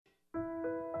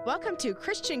Welcome to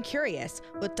Christian Curious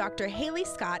with Dr. Haley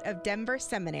Scott of Denver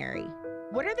Seminary.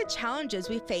 What are the challenges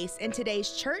we face in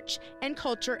today's church and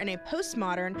culture in a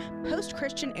postmodern,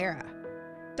 post-Christian era?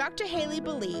 Dr. Haley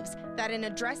believes that in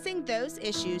addressing those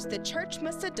issues, the church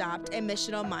must adopt a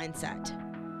missional mindset.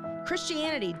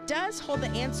 Christianity does hold the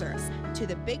answers to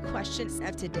the big questions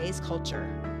of today's culture.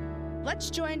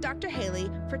 Let's join Dr. Haley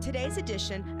for today's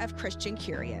edition of Christian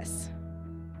Curious.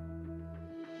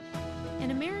 In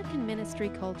American ministry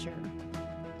culture,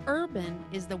 urban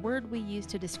is the word we use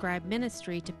to describe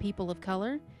ministry to people of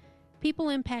color, people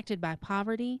impacted by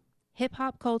poverty,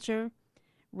 hip-hop culture,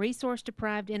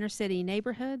 resource-deprived inner-city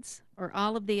neighborhoods, or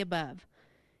all of the above.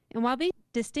 And while these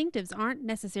distinctives aren't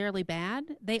necessarily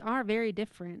bad, they are very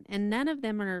different, and none of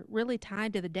them are really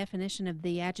tied to the definition of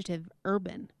the adjective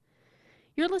urban.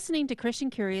 You're listening to Christian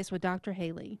Curious with Dr.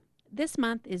 Haley. This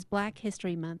month is Black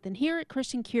History Month, and here at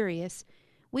Christian Curious,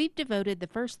 we've devoted the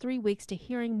first 3 weeks to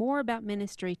hearing more about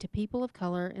ministry to people of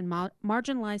color and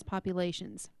marginalized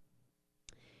populations.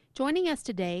 Joining us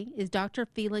today is Dr.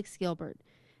 Felix Gilbert,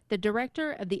 the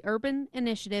director of the Urban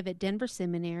Initiative at Denver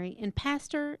Seminary and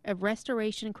pastor of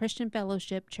Restoration Christian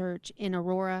Fellowship Church in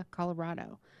Aurora,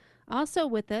 Colorado. Also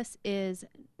with us is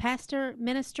Pastor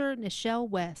Minister Nichelle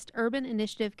West, Urban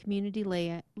Initiative Community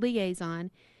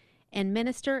Liaison, and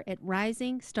minister at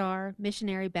Rising Star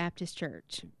Missionary Baptist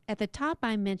Church. At the top,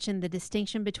 I mentioned the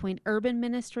distinction between urban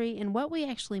ministry and what we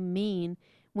actually mean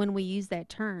when we use that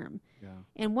term. Yeah.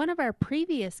 And one of our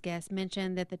previous guests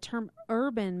mentioned that the term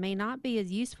urban may not be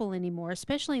as useful anymore,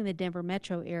 especially in the Denver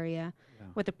metro area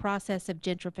with the process of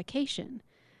gentrification.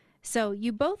 So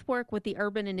you both work with the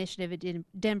Urban Initiative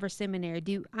at Denver Seminary.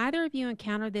 Do either of you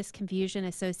encounter this confusion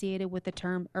associated with the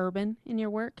term urban in your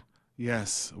work?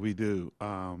 Yes, we do.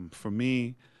 For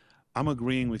me, I'm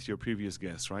agreeing with your previous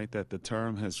guest, right, that the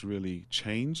term has really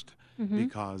changed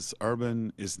because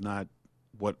urban is not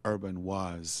what urban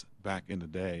was back in the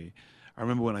day. I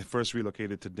remember when I first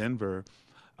relocated to Denver,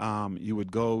 you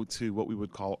would go to what we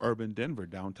would call urban Denver,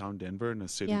 downtown Denver in the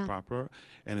city proper,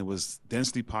 and it was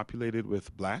densely populated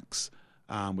with blacks,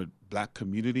 with black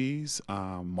communities,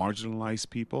 marginalized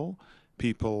people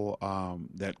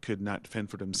that could not fend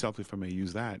for themselves, if I may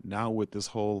use that. Now with this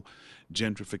whole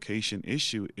gentrification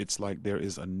issue, it's like there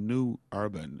is a new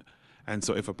urban. And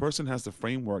so if a person has the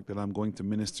framework that I'm going to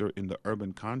minister in the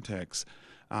urban context,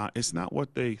 it's not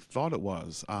what they thought it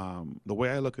was. The way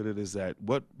I look at it is that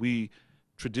what we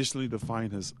traditionally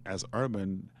define as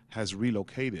urban has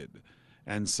relocated.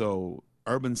 And so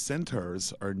urban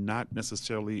centers are not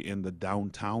necessarily in the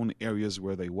downtown areas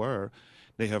where they were.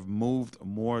 They have moved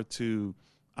more to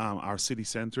our city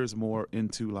centers, more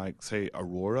into, like, say,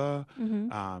 Aurora,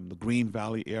 the Green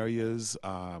Valley areas,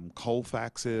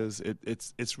 Colfaxes.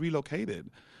 It's relocated.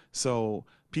 So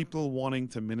people wanting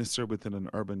to minister within an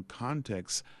urban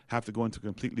context have to go into a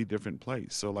completely different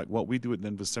place. So, like, what we do at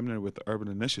Denver Seminary with the Urban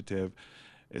Initiative,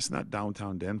 it's not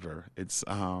downtown Denver. It's,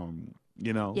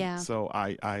 So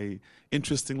I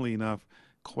interestingly enough,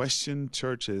 question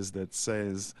churches that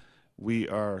says, we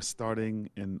are starting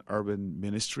an urban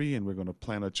ministry and we're going to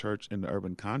plant a church in the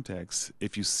urban context.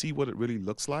 If you see what it really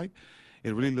looks like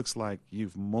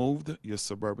you've moved your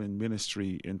suburban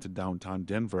ministry into downtown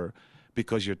Denver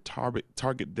because your target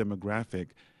demographic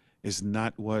is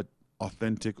not what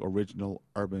authentic, original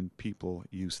urban people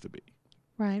used to be.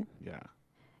 Right. Yeah.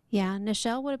 Yeah.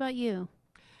 Nichelle, what about you?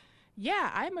 Yeah,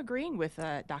 I'm agreeing with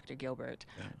Dr. Gilbert.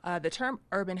 The term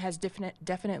urban has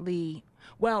definitely,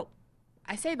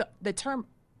 I say the term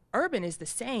urban is the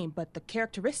same, but the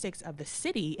characteristics of the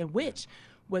city in which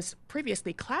was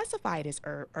previously classified as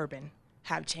urban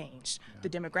have changed. The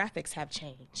demographics have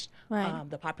changed. Right.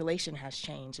 The population has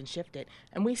changed and shifted.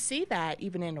 And we see that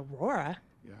even in Aurora,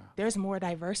 there's more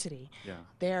diversity. Yeah.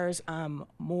 There's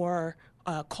more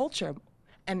culture.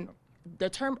 And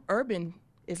the term urban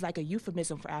is like a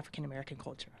euphemism for African American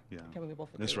culture. Yeah. Can we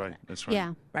both agree That's on right. that? That's right. Yeah.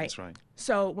 Right. That's right.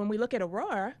 So when we look at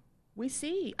Aurora, we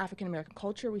see African American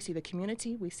culture, we see the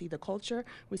community, we see the culture,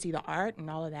 we see the art and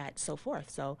all of that, so forth.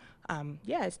 So,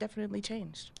 it's definitely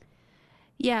changed.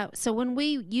 Yeah, so when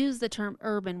we use the term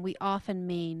urban, we often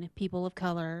mean people of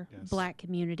color, black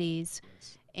communities.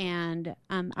 And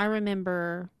I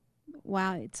remember,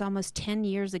 it's almost 10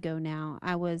 years ago now,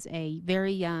 I was a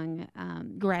very young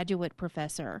graduate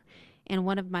professor. And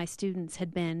one of my students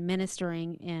had been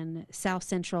ministering in South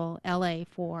Central LA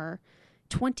for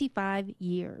 25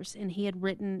 years, and he had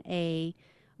written a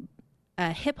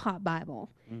hip-hop Bible,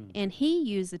 and he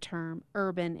used the term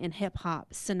urban and hip-hop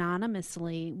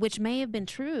synonymously, which may have been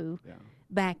true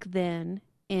back then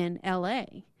in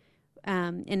L.A.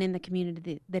 And in the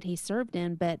community that he served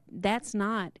in, but that's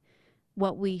not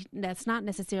that's not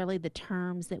necessarily the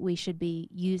terms that we should be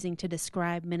using to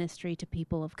describe ministry to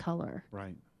people of color.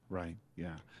 Right,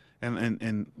 yeah.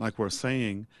 And like we're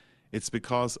saying, it's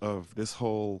because of this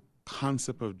whole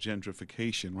concept of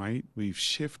gentrification, right? We've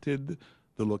shifted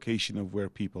the location of where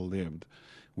people lived.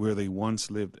 Where they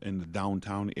once lived in the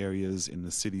downtown areas, in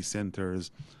the city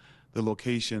centers, the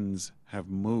locations have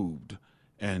moved.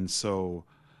 And so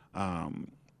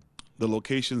the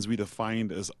locations we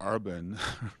defined as urban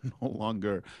are no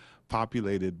longer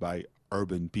populated by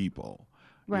urban people.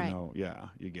 Right. You know, yeah,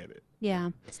 you get it.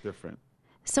 Yeah. It's different.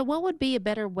 So what would be a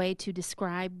better way to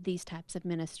describe these types of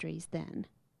ministries then?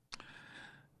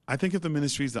 I think if the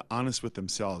ministries are honest with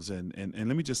themselves, and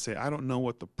let me just say, I don't know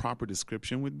what the proper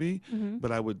description would be,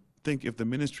 but I would think if the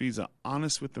ministries are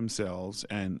honest with themselves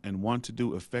and want to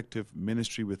do effective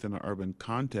ministry within an urban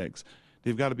context,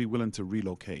 they've got to be willing to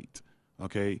relocate,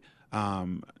 okay?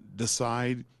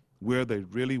 Decide where they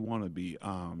really want to be.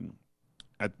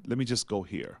 Let me just go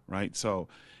here, right? So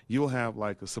you'll have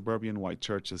like a suburban white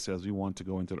church that says we want to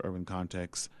go into the urban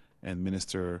context and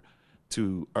minister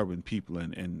to urban people,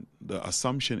 and the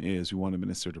assumption is we want to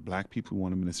minister to black people, we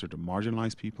want to minister to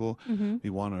marginalized people, we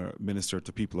want to minister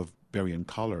to people of varying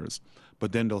colors,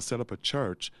 but then they'll set up a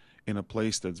church in a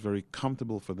place that's very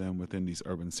comfortable for them within these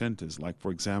urban centers, like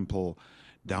for example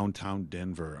downtown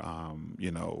Denver,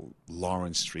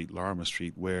 Lawrence Street, Larimer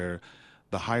Street, where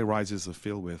the high rises are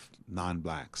filled with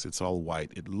non-blacks. It's all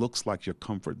white. It looks like your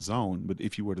comfort zone, but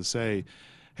if you were to say,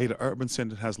 hey, the urban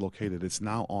center has located, it's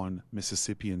now on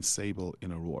Mississippi and Sable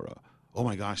in Aurora. Oh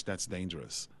my gosh, that's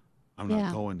dangerous. I'm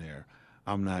not going there.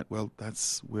 Well,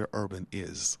 that's where urban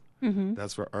is.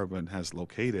 That's where urban has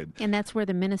located. And that's where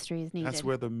the ministry is needed. That's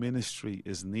where the ministry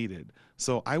is needed.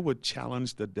 So I would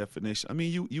challenge the definition. I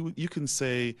mean, you can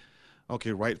say,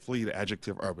 okay, rightfully the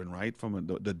adjective urban, right? From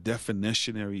the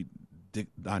definitionary,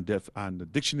 on the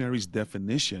dictionary's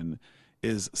definition,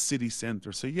 is city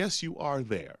center. So yes, you are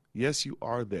there. Yes, you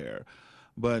are there.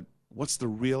 But what's the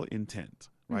real intent,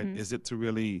 right? Is it to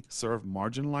really serve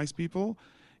marginalized people?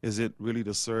 Is it really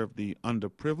to serve the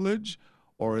underprivileged?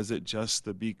 Or is it just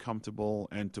to be comfortable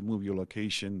and to move your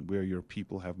location where your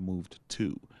people have moved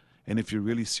to? And if you're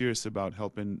really serious about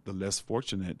helping the less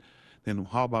fortunate, then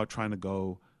how about trying to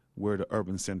go where the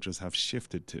urban centers have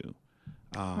shifted to,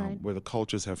 where the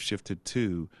cultures have shifted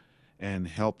to, and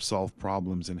help solve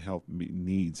problems and help meet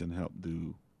needs and help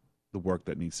do the work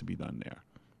that needs to be done there.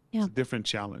 Yeah. It's a different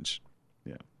challenge.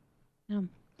 Yeah.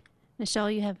 Michelle,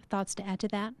 you have thoughts to add to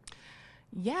that?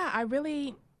 Yeah,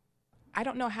 I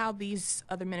don't know how these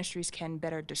other ministries can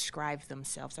better describe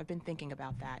themselves. I've been thinking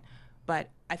about that.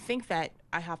 But I think that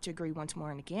I have to agree once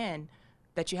more and again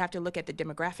that you have to look at the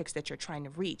demographics that you're trying to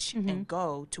reach and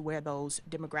go to where those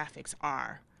demographics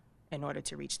are in order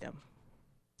to reach them.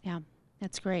 Yeah,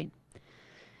 that's great.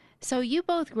 So you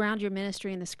both ground your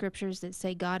ministry in the scriptures that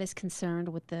say God is concerned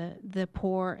with the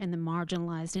poor and the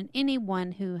marginalized. And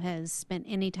anyone who has spent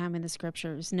any time in the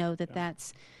scriptures know that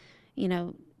that's,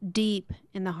 deep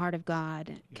in the heart of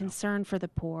God. Concern for the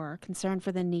poor, concern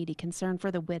for the needy, concern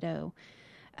for the widow.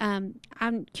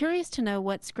 I'm curious to know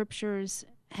what scriptures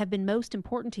have been most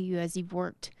important to you as you've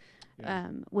worked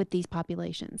with these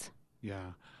populations.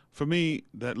 Yeah. For me,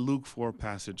 that Luke 4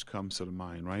 passage comes to the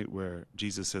mind, right, where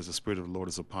Jesus says, the Spirit of the Lord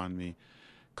is upon me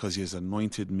because he has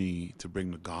anointed me to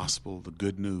bring the gospel, the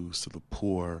good news to the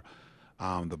poor,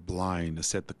 the blind, to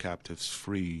set the captives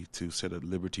free, to set at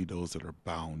liberty those that are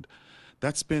bound.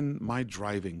 That's been my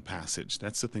driving passage.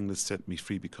 That's the thing that set me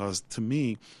free, because to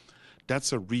me,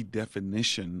 that's a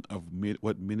redefinition of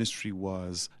what ministry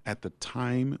was at the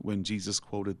time when Jesus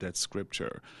quoted that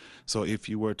scripture. So if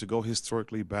you were to go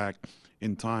historically back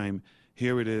in time,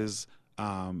 here it is,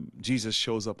 Jesus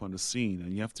shows up on the scene,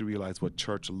 and you have to realize what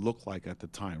church looked like at the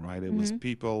time, right? It was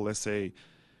people, let's say,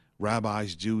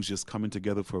 rabbis, Jews just coming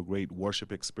together for a great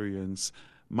worship experience,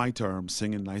 my term,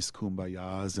 singing nice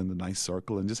kumbayas in the nice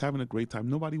circle and just having a great time.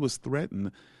 Nobody was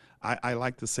threatened. I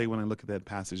like to say when I look at that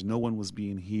passage, no one was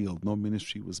being healed. No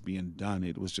ministry was being done.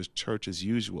 It was just church as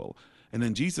usual. And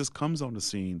then Jesus comes on the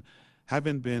scene,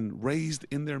 having been raised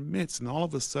in their midst. And all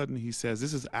of a sudden he says,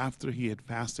 this is after he had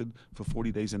fasted for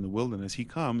 40 days in the wilderness. He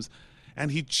comes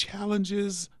and he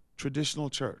challenges traditional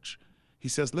church. He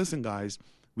says, listen, guys,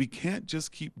 we can't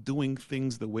just keep doing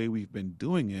things the way we've been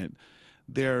doing it.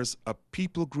 There's a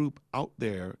people group out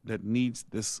there that needs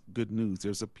this good news.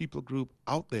 There's a people group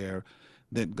out there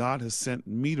that God has sent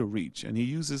me to reach. And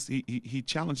he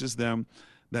challenges them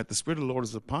that the Spirit of the Lord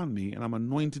is upon me and I'm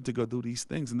anointed to go do these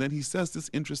things. And then he says this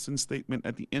interesting statement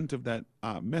at the end of that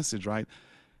message, right?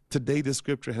 Today the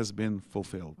scripture has been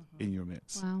fulfilled in your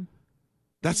midst. Wow.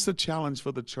 That's the challenge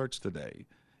for the church today,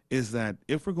 is that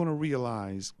if we're going to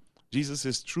realize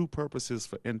Jesus' true purposes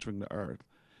for entering the earth,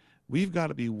 we've got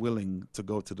to be willing to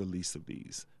go to the least of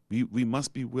these. We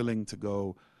must be willing to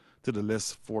go to the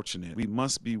less fortunate. We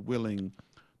must be willing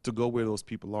to go where those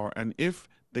people are. And if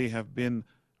they have been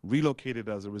relocated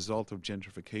as a result of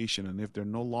gentrification, and if they're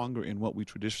no longer in what we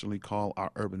traditionally call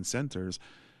our urban centers,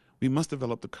 we must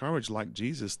develop the courage, like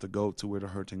Jesus, to go to where the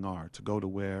hurting are, to go to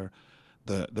where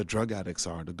the drug addicts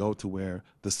are, to go to where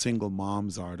the single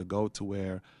moms are, to go to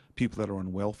where people that are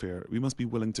on welfare. We must be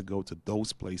willing to go to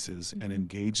those places and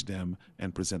engage them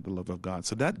and present the love of God.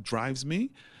 So that drives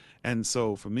me. And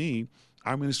so for me,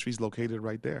 our ministry is located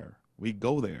right there. We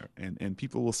go there, and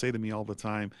people will say to me all the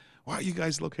time, why are you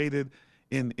guys located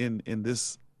in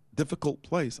this difficult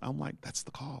place? I'm like, that's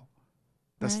the call.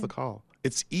 That's the call.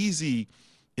 It's easy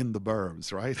in the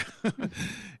burbs, right?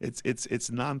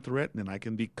 It's non-threatening. I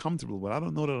can be comfortable, but I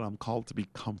don't know that I'm called to be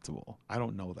comfortable. I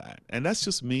don't know that. And that's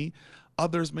just me.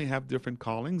 Others may have different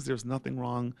callings. There's nothing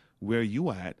wrong where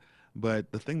you at.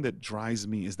 But the thing that drives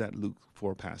me is that Luke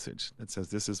 4 passage that says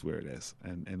this is where it is.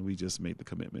 And we just made the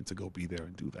commitment to go be there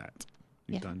and do that.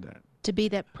 We've done that. To be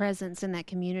that presence in that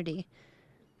community.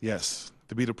 Yes,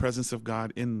 to be the presence of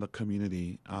God in the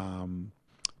community,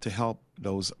 to help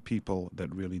those people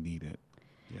that really need it.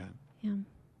 Yeah.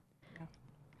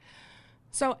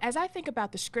 So as I think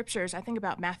about the scriptures, I think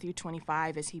about Matthew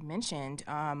 25, as he mentioned,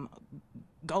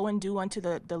 go and do unto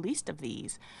the least of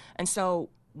these. And so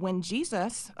when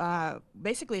Jesus,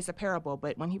 basically it's a parable,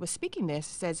 but when he was speaking this,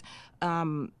 it says,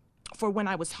 for when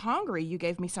I was hungry, you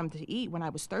gave me something to eat. When I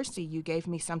was thirsty, you gave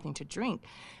me something to drink.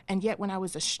 And yet when I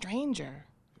was a stranger,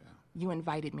 you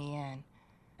invited me in.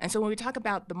 And so when we talk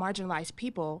about the marginalized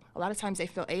people, a lot of times they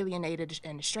feel alienated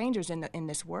and strangers in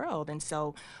this world. And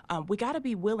so we got to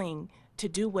be willing to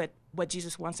do what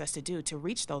Jesus wants us to do, to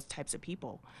reach those types of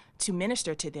people, to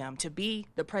minister to them, to be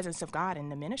the presence of God in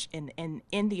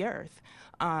the earth.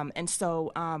 And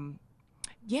so,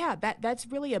 that's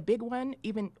really a big one,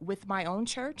 even with my own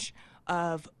church,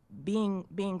 of being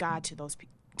God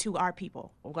to our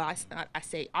people. Well, I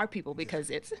say our people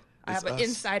because I have an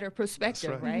insider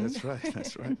perspective, right? That's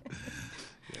right.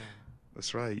 Yeah,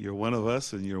 that's right. You're one of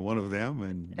us, and you're one of them,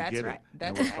 and you get it.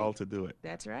 And we're called to do it.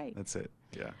 That's right. That's it.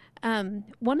 Yeah.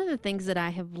 One of the things that I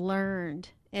have learned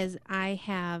is I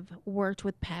have worked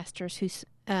with pastors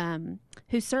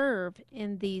who serve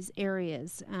in these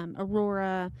areas,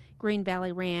 Aurora, Green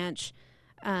Valley Ranch,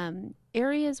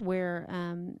 areas where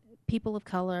people of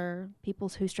color, people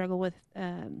who struggle with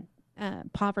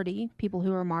poverty, people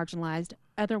who are marginalized,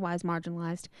 otherwise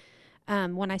marginalized.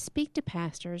 When I speak to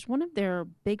pastors, one of their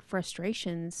big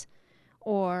frustrations,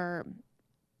 or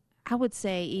I would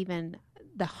say even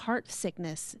the heart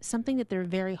sickness, something that they're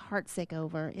very heartsick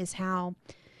over, is how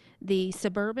the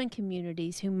suburban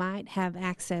communities who might have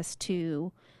access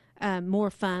to more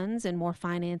funds and more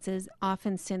finances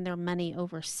often send their money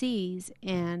overseas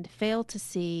and fail to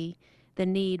see the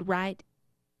need right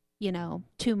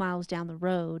 2 miles down the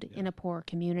road in a poor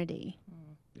community.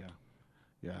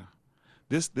 Yeah.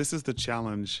 This is the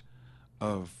challenge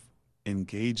of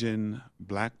engaging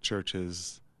Black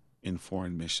churches in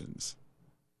foreign missions,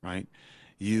 right?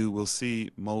 You will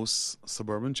see most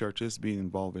suburban churches being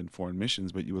involved in foreign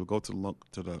missions, but you will go to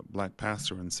the Black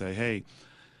pastor and say, hey,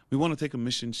 we want to take a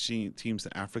mission teams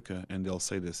to Africa, and they'll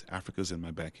say this: Africa's in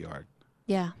my backyard.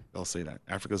 Yeah. They'll say that.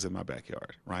 Africa's in my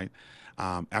backyard, right?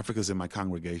 Africa's in my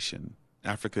congregation.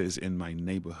 Africa is in my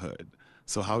neighborhood.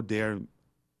 So how dare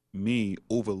me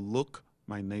overlook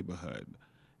my neighborhood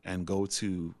and go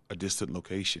to a distant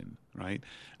location, right?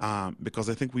 Because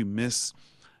I think we miss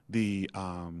the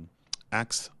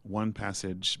Acts 1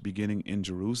 passage beginning in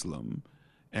Jerusalem.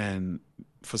 And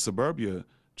for suburbia,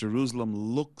 Jerusalem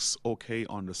looks okay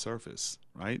on the surface,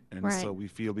 right? And so we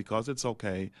feel because it's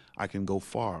okay, I can go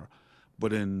far.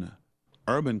 But in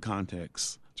urban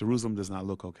context, Jerusalem does not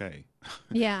look okay.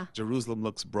 Yeah. Jerusalem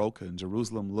looks broken.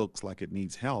 Jerusalem looks like it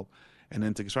needs help. And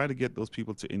then to try to get those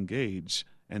people to engage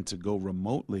and to go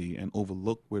remotely and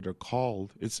overlook where they're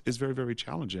called, it's very, very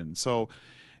challenging. So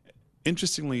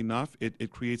interestingly enough,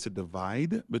 it creates a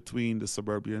divide between the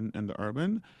suburban and the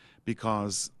urban,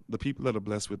 because the people that are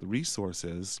blessed with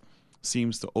resources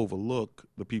seems to overlook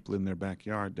the people in their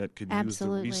backyard that could use the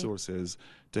resources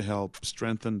to help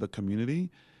strengthen the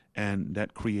community, and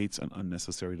that creates an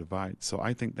unnecessary divide. So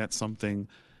I think that's something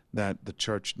that the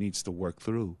church needs to work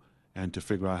through and to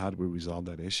figure out how do we resolve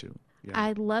that issue. Yeah.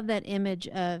 I love that image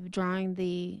of drawing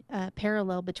the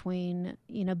parallel between,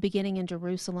 beginning in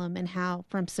Jerusalem and how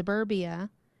from suburbia,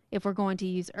 if we're going to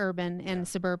use urban and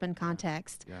suburban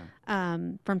context.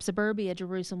 From suburbia,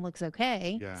 Jerusalem looks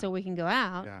okay, so we can go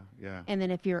out. And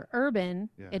then if you're urban,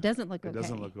 it doesn't look okay. It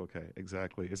doesn't look okay.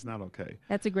 Exactly. It's not okay.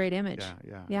 That's a great image.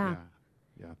 Yeah.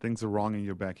 Things are wrong in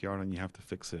your backyard and you have to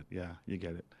fix it. Yeah, you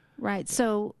get it. Right. Yeah.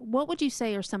 So what would you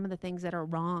say are some of the things that are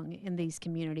wrong in these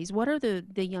communities? What are the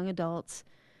young adults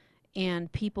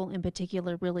and people in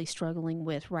particular really struggling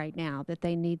with right now that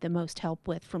they need the most help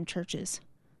with from churches?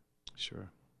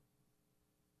 Sure.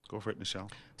 Go for it,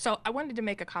 Michelle. So I wanted to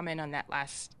make a comment on that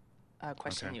last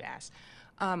question you asked.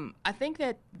 I think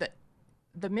that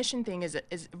the mission thing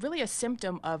is really a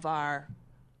symptom of our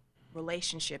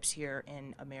relationships here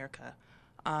in America.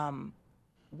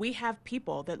 We have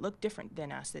people that look different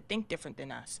than us, that think different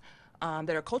than us, that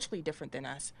are culturally different than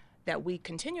us, that we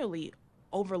continually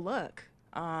overlook.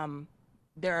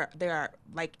 There are,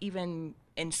 like, even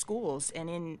in schools and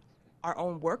in our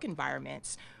own work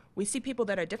environments, we see people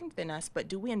that are different than us, but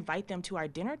do we invite them to our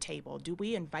dinner table? Do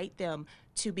we invite them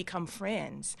to become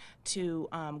friends, to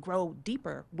grow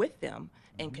deeper with them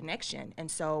in connection? And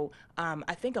so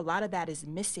I think a lot of that is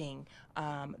missing,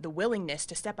 the willingness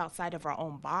to step outside of our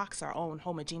own box, our own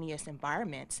homogeneous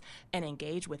environments, and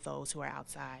engage with those who are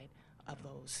outside of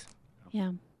those.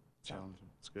 Yeah. Challenging.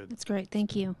 It's good. That's great.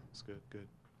 Thank you. It's good.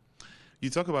 You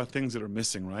talk about things that are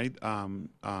missing, right?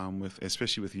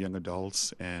 Especially with young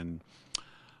adults and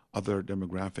other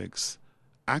demographics,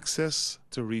 access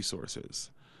to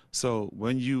resources. So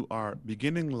when you are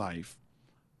beginning life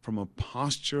from a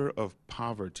posture of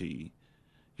poverty,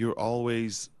 you're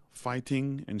always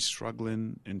fighting and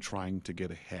struggling and trying to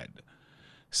get ahead.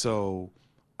 So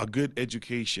a good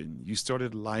education, you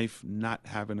started life not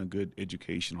having a good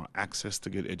education or access to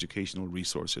good educational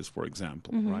resources, for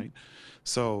example, right?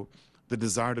 So the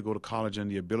desire to go to college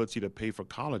and the ability to pay for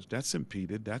college, that's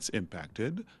impeded, that's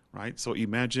impacted, right? So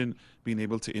imagine being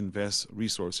able to invest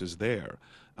resources there.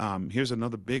 Here's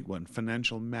another big one,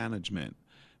 financial management.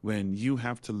 When you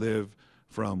have to live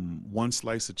from one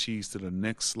slice of cheese to the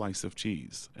next slice of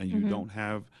cheese, and you don't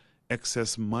have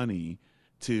excess money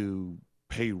to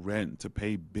pay rent, to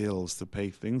pay bills, to pay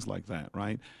things like that,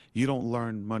 right? You don't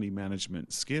learn money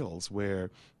management skills,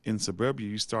 where in suburbia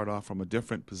you start off from a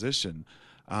different position.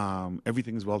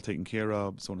 Everything is well taken care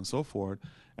of, so on and so forth.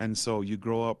 And so you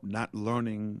grow up not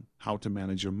learning how to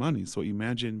manage your money. So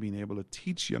imagine being able to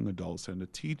teach young adults and to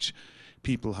teach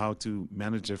people how to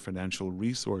manage their financial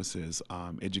resources,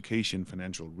 education,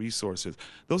 financial resources.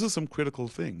 Those are some critical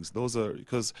things. Those are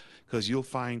because you'll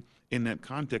find in that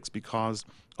context, because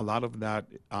a lot of that,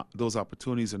 those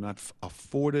opportunities are not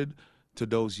afforded to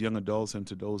those young adults and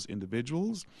to those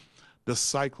individuals, the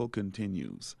cycle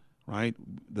continues. Right?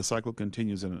 The cycle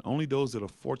continues, and only those that are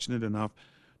fortunate enough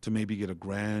to maybe get a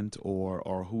grant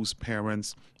or whose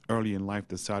parents early in life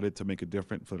decided to make a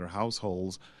difference for their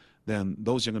households, then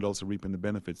those young adults are reaping the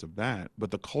benefits of that.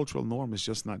 But the cultural norm is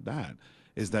just not that.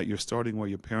 Is that you're starting where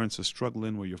your parents are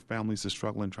struggling, where your families are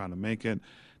struggling, trying to make it.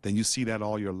 Then you see that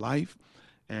all your life,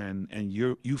 and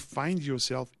you find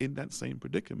yourself in that same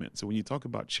predicament. So when you talk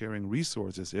about sharing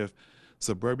resources, if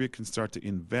suburbia can start to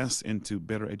invest into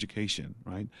better education,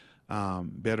 right?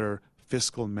 Better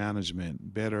fiscal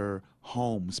management, better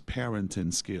homes,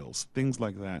 parenting skills, things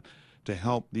like that, to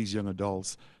help these young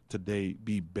adults today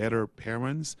be better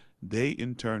parents, they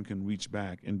in turn can reach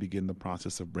back and begin the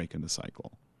process of breaking the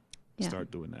cycle. Yeah.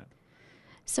 Start doing that.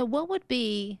 So what would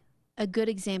be a good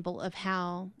example of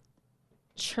how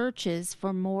churches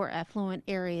for more affluent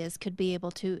areas could be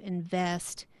able to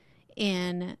invest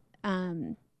in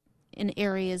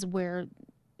areas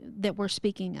that we're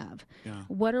speaking of? Yeah.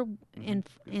 What are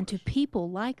and to people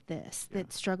like this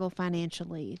that struggle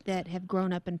financially, that have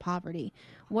grown up in poverty,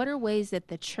 what are ways that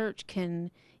the church can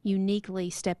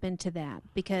uniquely step into that?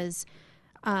 Because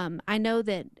I know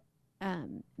that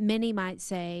many might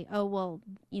say, oh, well,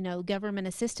 government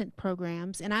assistance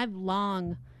programs, and I've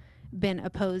long been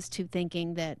opposed to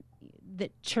thinking that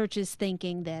churches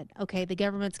thinking that, okay, the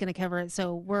government's going to cover it,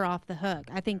 so we're off the hook.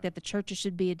 I think that the churches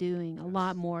should be doing a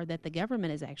lot more that the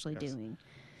government is actually doing.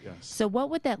 Yes. So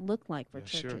what would that look like for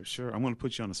churches? Sure. I'm going to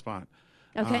put you on the spot.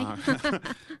 Okay.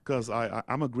 Because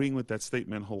I'm agreeing with that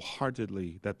statement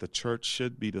wholeheartedly, that the church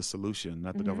should be the solution,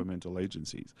 not the governmental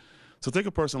agencies. So take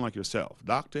a person like yourself,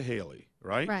 Dr. Haley,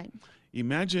 right? Right.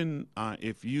 Imagine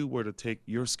if you were to take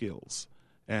your skills,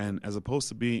 and as opposed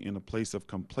to being in a place of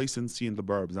complacency in the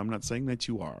burbs, I'm not saying that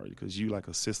you are, because you like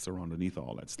a sister underneath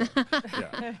all that stuff.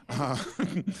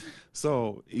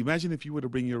 So imagine if you were to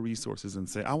bring your resources and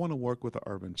say, I want to work with an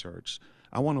urban church.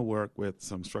 I want to work with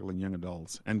some struggling young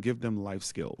adults and give them life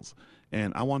skills.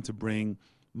 And I want to bring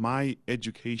my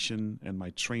education and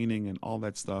my training and all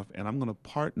that stuff, and I'm going to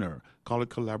partner, call it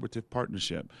collaborative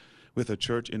partnership, with a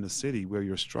church in the city where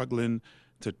you're struggling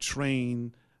to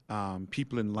train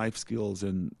people in life skills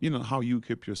and, you know, how you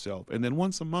equip yourself. And then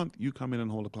once a month, you come in and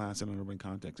hold a class in an urban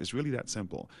context. It's really that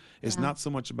simple. It's not so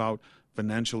much about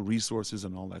financial resources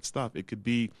and all that stuff. It could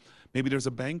be, maybe there's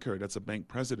a banker that's a bank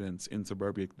president in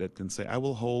suburbia that can say, I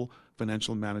will hold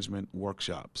financial management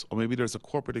workshops. Or maybe there's a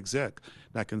corporate exec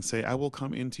that can say, I will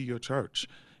come into your church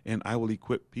and I will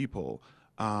equip people.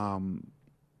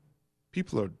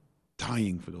 People are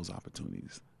dying for those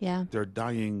opportunities. Yeah. They're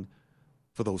dying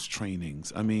for those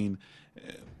trainings. I mean,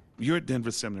 you're at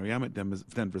Denver Seminary. I'm at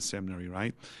Denver Seminary,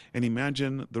 right? And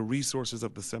imagine the resources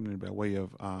of the seminary by way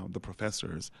of the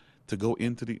professors to go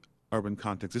into the urban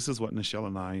context. This is what Nichelle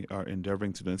and I are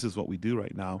endeavoring to do. This is what we do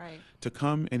right now, to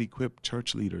come and equip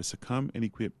church leaders, to come and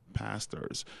equip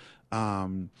pastors.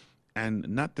 And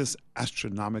not this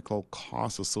astronomical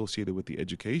cost associated with the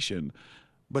education,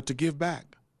 but to give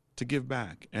back,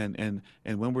 And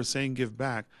when we're saying give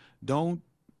back, don't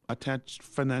attach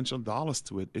financial dollars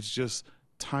to it. It's just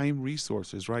time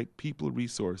resources, right? People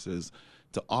resources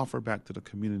to offer back to the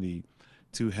community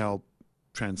to help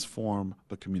transform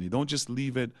the community. Don't just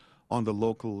leave it on the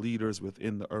local leaders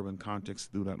within the urban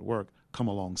context to do that work. Come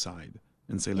alongside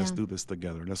and say, let's do this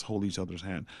together. Let's hold each other's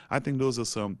hand. I think those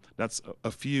are that's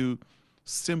a few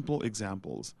simple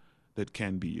examples that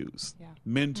can be used.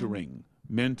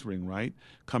 Mentoring, right?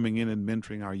 Coming in and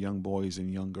mentoring our young boys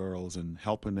and young girls and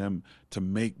helping them to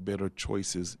make better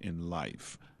choices in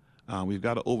life. We've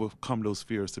got to overcome those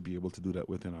fears to be able to do that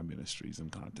within our ministries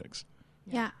and contexts.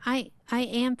 Yeah, I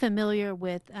am familiar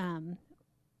with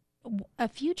a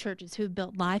few churches who've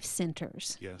built life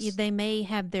centers. Yes. They may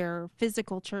have their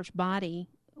physical church body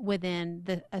within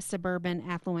a suburban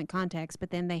affluent context, but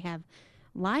then they have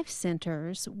life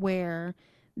centers where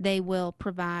they will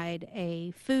provide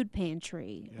a food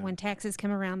pantry. Yeah. When taxes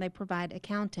come around, they provide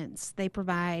accountants. They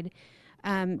provide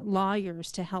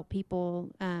lawyers to help people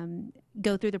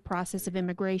go through the process of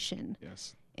immigration.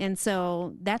 Yes. And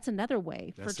so that's another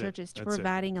way for churches to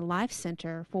providing a life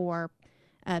center for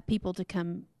people to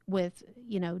come with,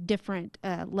 different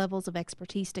levels of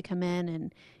expertise to come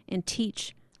in and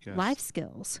teach life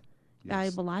skills,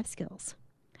 valuable life skills.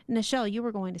 Nichelle, you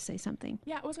were going to say something.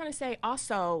 Yeah, I was going to say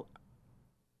also,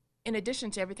 in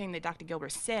addition to everything that Dr.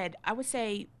 Gilbert said, I would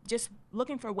say just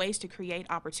looking for ways to create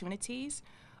opportunities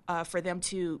for them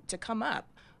to come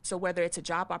up. So whether it's a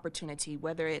job opportunity,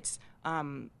 whether it's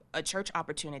a church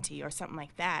opportunity or something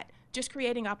like that, just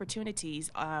creating opportunities,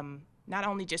 not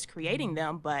only just creating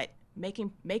them, but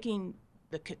making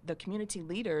the community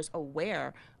leaders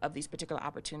aware of these particular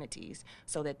opportunities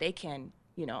so that they can,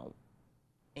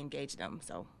 engage them.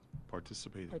 So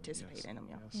participate in them.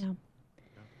 Yeah.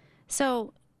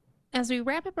 So as we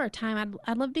wrap up our time,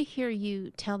 I'd love to hear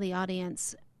you tell the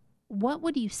audience, what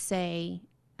would you say,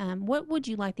 what would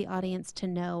you like the audience to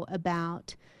know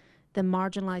about the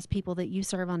marginalized people that you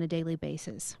serve on a daily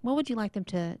basis? What would you like them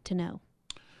to know?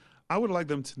 I would like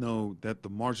them to know that the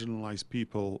marginalized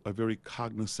people are very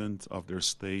cognizant of their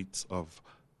states of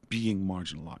being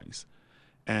marginalized.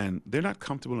 And they're not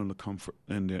comfortable in the comfort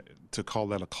to call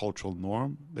that a cultural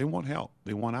norm. They want help.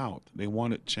 They want out. They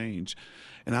want it changed.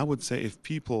 And I would say if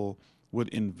people would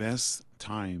invest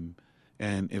time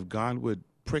and if God would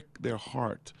prick their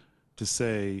heart to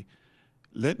say,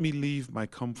 let me leave my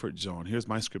comfort zone. Here's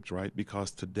my scripture, right?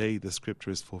 Because today the scripture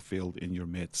is fulfilled in your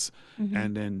midst. Mm-hmm.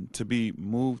 And then to be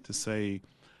moved to say,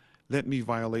 let me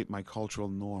violate my cultural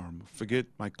norm, forget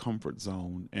my comfort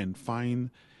zone, and find,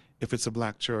 if it's a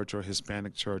black church or a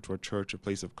Hispanic church or a church or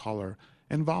place of color,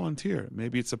 and volunteer.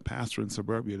 Maybe it's a pastor in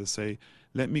suburbia to say,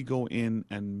 let me go in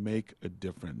and make a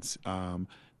difference.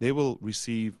 They will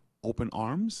receive open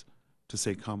arms to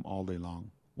say, come all day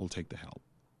long. We'll take the help.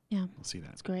 Yeah. We'll see that.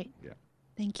 That's great. Yeah.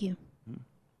 Thank you.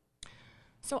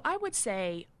 So I would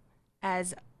say,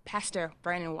 as Pastor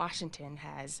Brandon Washington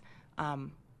has,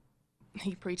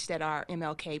 he preached at our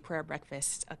MLK prayer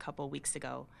breakfast a couple weeks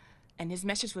ago, and his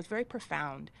message was very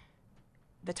profound.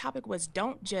 The topic was,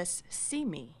 don't just see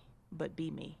me, but be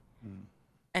me.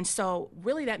 And so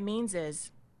really that means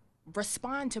is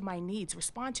respond to my needs,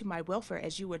 respond to my welfare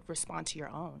as you would respond to your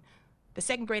own. The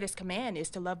second greatest command is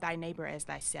to love thy neighbor as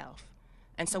thyself.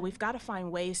 And so we've got to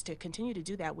find ways to continue to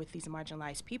do that with these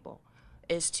marginalized people,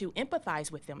 is to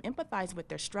empathize with them, empathize with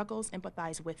their struggles,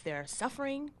 empathize with their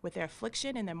suffering, with their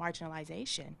affliction and their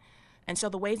marginalization. And so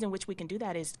the ways in which we can do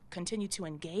that is continue to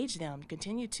engage them,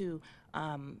 continue to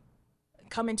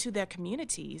come into their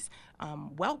communities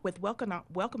with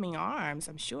welcoming arms,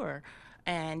 I'm sure,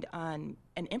 and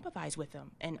empathize with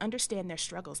them and understand their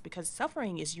struggles, because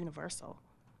suffering is universal.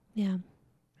 Yeah,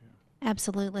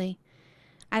 absolutely.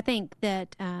 I think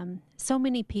that so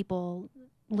many people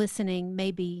listening may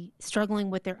be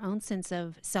struggling with their own sense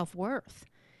of self-worth.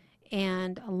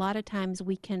 And a lot of times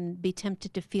we can be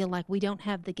tempted to feel like we don't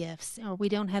have the gifts or we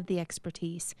don't have the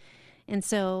expertise. And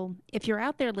so if you're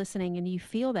out there listening and you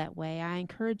feel that way, I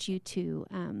encourage you to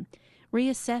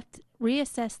reassess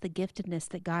the giftedness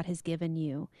that God has given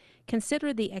you.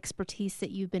 Consider the expertise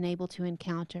that you've been able to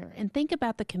encounter, and think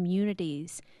about the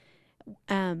communities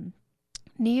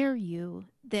near you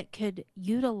that could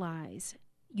utilize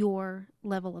your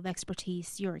level of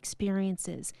expertise, your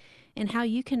experiences, and how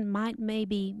you might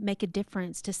maybe make a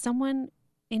difference to someone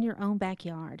in your own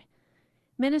backyard.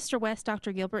 Minister West,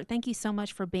 Dr. Gilbert, thank you so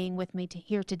much for being with me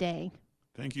here today.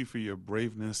 Thank you for your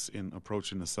braveness in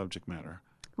approaching the subject matter.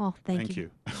 Well, thank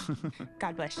you.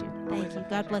 God bless you. Thank you.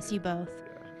 God bless you both.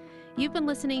 You've been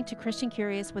listening to Christian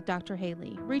Curious with Dr.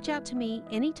 Haley. Reach out to me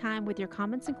anytime with your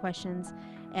comments and questions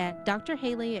at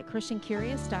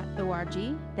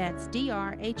drhaley@christiancurious.org. That's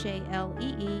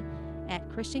DRHALEE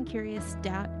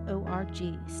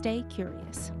 @christiancurious.org. Stay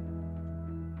curious.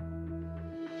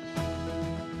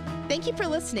 Thank you for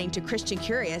listening to Christian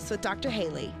Curious with Dr.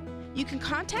 Haley. You can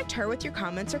contact her with your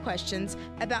comments or questions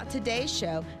about today's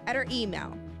show at her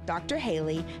email,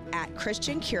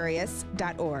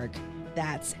 drhaley@christiancurious.org.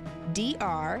 That's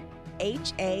DRHALEE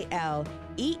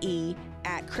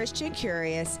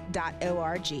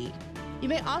 @christiancurious.org. You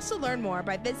may also learn more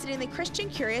by visiting the Christian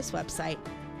Curious website,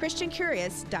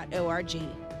 christiancurious.org.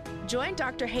 Join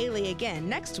Dr. Haley again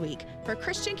next week for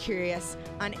Christian Curious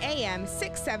on AM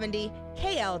 670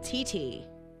 KLTT.